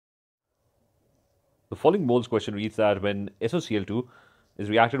The following moles question reads that when SOCl2 is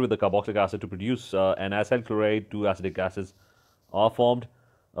reacted with the carboxylic acid to produce an acyl chloride, two acidic gases are formed.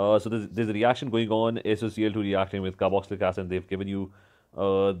 So there's a reaction going on, SOCl2 reacting with carboxylic acid. They've given you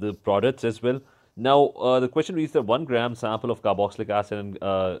the products as well. Now, the question reads that 1 gram sample of carboxylic acid and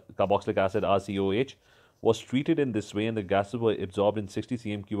carboxylic acid RCOH was treated in this way, and the gases were absorbed in 60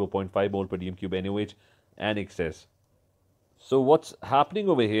 cm cube or 0.5 mole per dm cube NaOH and excess. So what's happening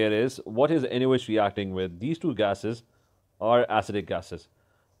over here is, what is NaOH reacting with? These two gases are acidic gases.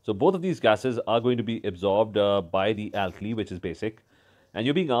 So both of these gases are going to be absorbed by the alkali, which is basic. And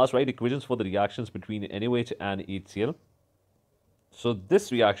you're being asked, write equations for the reactions between NaOH and HCl. So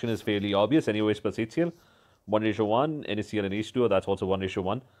this reaction is fairly obvious, NaOH plus HCl, 1:1, NaCl and H2O, that's also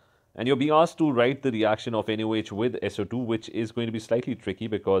 1:1. And you're being asked to write the reaction of NaOH with SO2, which is going to be slightly tricky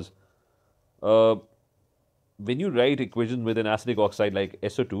because when you write equation with an acidic oxide like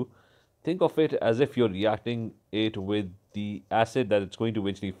SO2, think of it as if you're reacting it with the acid that it's going to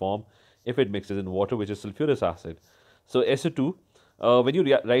eventually form if it mixes in water, which is sulfurous acid. So SO2, when you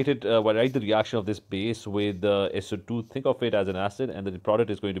write the reaction of this base with SO2, think of it as an acid, and the product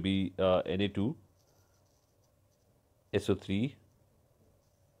is going to be Na2, SO3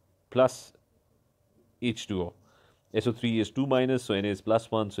 plus H2O. SO3 is 2 minus, so Na is plus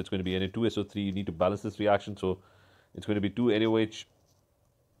 1, so it's going to be Na2SO3. You need to balance this reaction, so it's going to be 2 NaOH,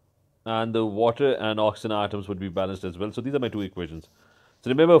 and the water and oxygen atoms would be balanced as well. So these are my two equations. So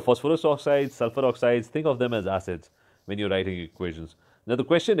remember, phosphorus oxides, sulfur oxides, think of them as acids when you're writing equations. Now the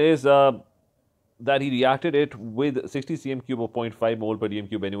question is that he reacted it with 60 cm cube or 0.5 mole per dm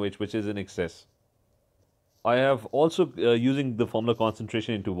cube NaOH, which is in excess. I have also, using the formula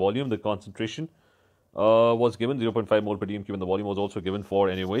concentration into volume, the concentration was given 0.5 mole per dm cube, and the volume was also given for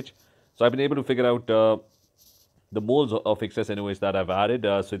NaOH. So I've been able to figure out the moles of excess NaOH that I've added.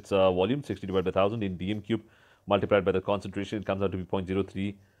 So it's volume 60 divided by 1000 in dm cube multiplied by the concentration. It comes out to be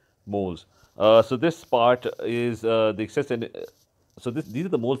 0.03 moles. So this part is the excess. These are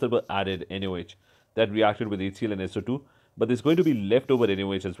the moles that were added NaOH that reacted with HCl and SO2. But there's going to be leftover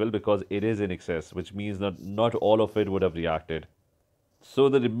NaOH as well because it is in excess, which means that not all of it would have reacted. So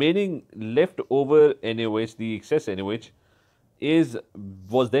the remaining leftover NaOH, the excess NaOH,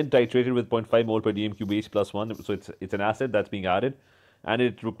 was then titrated with 0.5 mole per dm cube H plus 1. So it's an acid that's being added, and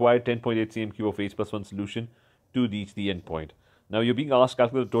it required 10.8 cm cube of H plus 1 solution to reach the end point. Now you're being asked to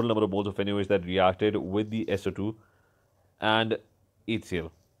calculate the total number of moles of NaOH that reacted with the SO2 and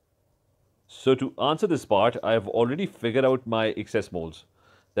HCl. So to answer this part, I have already figured out my excess moles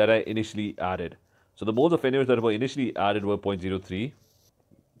that I initially added. So the moles of NaOH that were initially added were 0.03.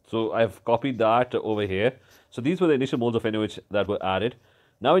 So I've copied that over here. So these were the initial moles of NaOH that were added.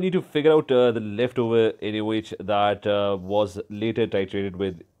 Now I need to figure out the leftover NaOH that was later titrated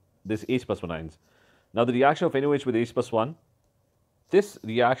with this H plus 1 ions. Now the reaction of NaOH with H plus 1, this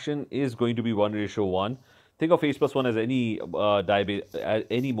reaction is going to be 1:1. Think of H plus 1 as any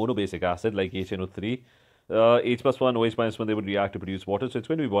monobasic acid like HNO3. H plus 1, OH minus 1, they would react to produce water. So it's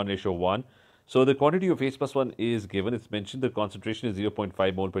going to be 1:1. So the quantity of H plus 1 is given. It's mentioned the concentration is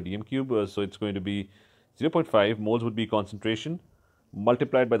 0.5 mole per dm cube. So it's going to be 0.5 moles would be concentration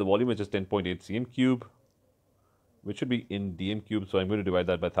multiplied by the volume, which is 10.8 cm cube, which should be in dm cube. So I'm going to divide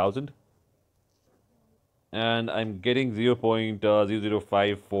that by 1000. And I'm getting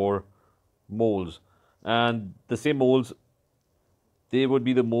 0.0054 moles. And the same moles, they would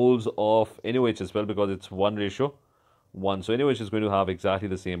be the moles of NaOH as well because it's 1:1. So NaOH is going to have exactly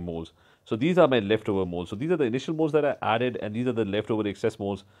the same moles. So these are my leftover moles. So these are the initial moles that I added, and these are the leftover excess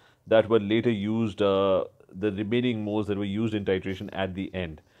moles that were later used, the remaining moles that were used in titration at the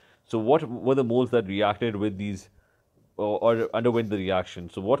end. So what were the moles that reacted with these or underwent the reaction?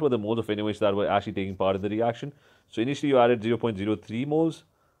 So what were the moles of NaOH that were actually taking part in the reaction? So initially you added 0.03 moles,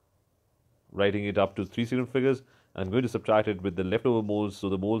 writing it up to 3 second figures. I'm going to subtract it with the leftover moles. So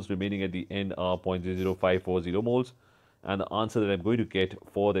the moles remaining at the end are 0.00540 moles. And the answer that I'm going to get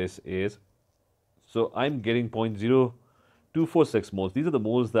for this is, so I'm getting 0.0246 moles. These are the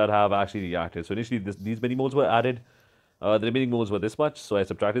moles that have actually reacted. So initially these many moles were added. The remaining moles were this much. So I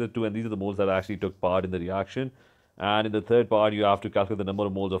subtracted the two, and these are the moles that actually took part in the reaction. And in the third part, you have to calculate the number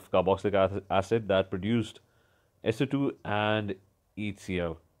of moles of carboxylic acid that produced SO2 and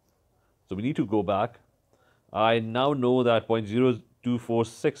HCl. So we need to go back. I now know that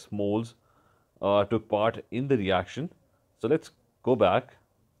 0.0246 moles took part in the reaction. So let's go back.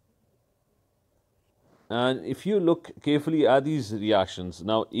 And if you look carefully at these reactions,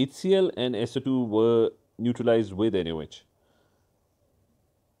 now HCl and SO2 were neutralized with NaOH.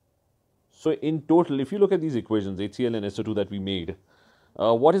 So in total, if you look at these equations, HCl and SO2 that we made,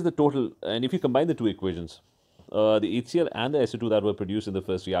 What is the total? And if you combine the two equations, the HCl and the SO2 that were produced in the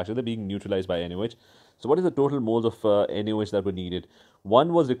first reaction, they're being neutralized by NaOH. So what is the total moles of NaOH that were needed?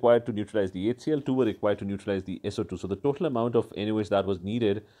 One was required to neutralize the HCl, two were required to neutralize the SO2. So the total amount of NaOH that was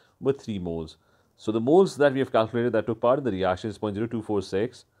needed were 3 moles. So the moles that we have calculated that took part in the reaction is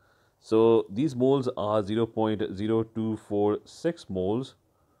 0.0246. So these moles are 0.0246 moles.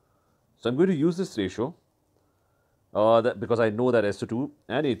 So I'm going to use this ratio because I know that SO2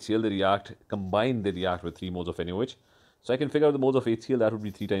 and HCl, they react with 3 moles of NaOH. So I can figure out the moles of HCl, that would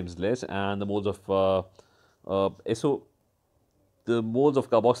be 3 times less, and the moles of the moles of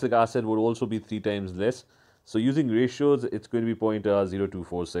carboxylic acid would also be 3 times less. So using ratios, it's going to be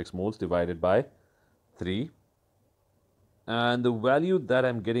 0.0246 moles divided by 3. And the value that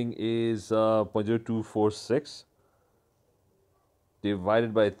I'm getting is 0.0246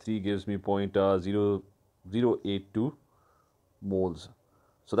 divided by 3 gives me 0.0082 moles.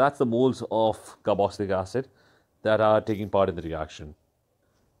 So that's the moles of carboxylic acid that are taking part in the reaction.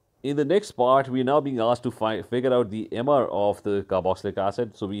 In the next part, we are now being asked to figure out the MR of the carboxylic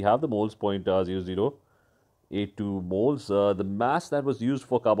acid. So we have the moles 0.0082 moles. The mass that was used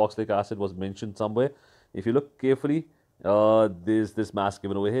for carboxylic acid was mentioned somewhere. If you look carefully, there's this mass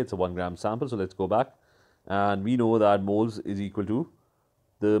given over here. It's a 1 gram sample. So let's go back. And we know that moles is equal to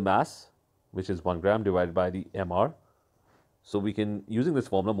the mass, which is 1 gram divided by the MR. So we can, using this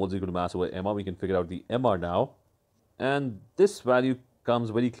formula, moles equal to mass over MR, we can figure out the MR now. And this value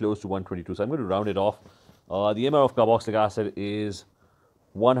comes very close to 122. So I'm going to round it off. The MR of carboxylic acid is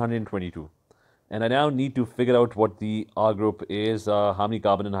 122. And I now need to figure out what the R group is. How many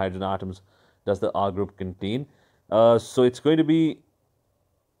carbon and hydrogen atoms does the R group contain? So it's going to be,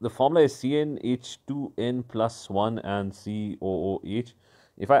 the formula is CnH2n plus 1 and COOH.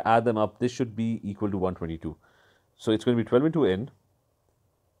 If I add them up, this should be equal to 122. So it's going to be 12 into n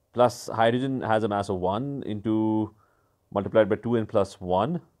plus hydrogen has a mass of 1 into multiplied by 2n plus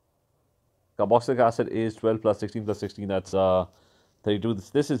 1. Carboxylic acid is 12 plus 16 plus 16, that's 32.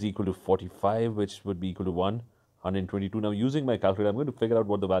 This is equal to 45, which would be equal to 122. Now using my calculator, I'm going to figure out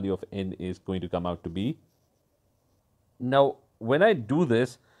what the value of n is going to come out to be. Now when I do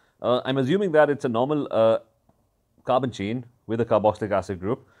this, I'm assuming that it's a normal carbon chain with a carboxylic acid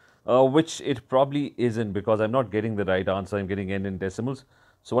group, which it probably isn't because I'm not getting the right answer. I'm getting n in decimals.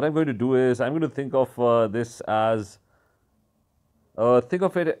 So what I'm going to do is I'm going to think of this as think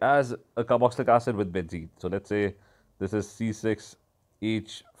of it as a carboxylic acid with benzene. So let's say this is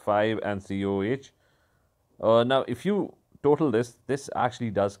C6H5 and COH. Now if you total this, this actually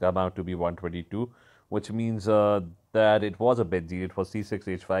does come out to be 122, which means that it was a benzene. It was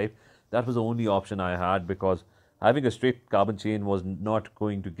C6H5. That was the only option I had because having a straight carbon chain was not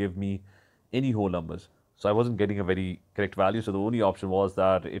going to give me any whole numbers. So I wasn't getting a very correct value. So the only option was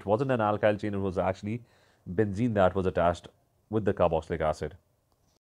that it wasn't an alkyl chain. It was actually benzene that was attached with the carboxylic acid.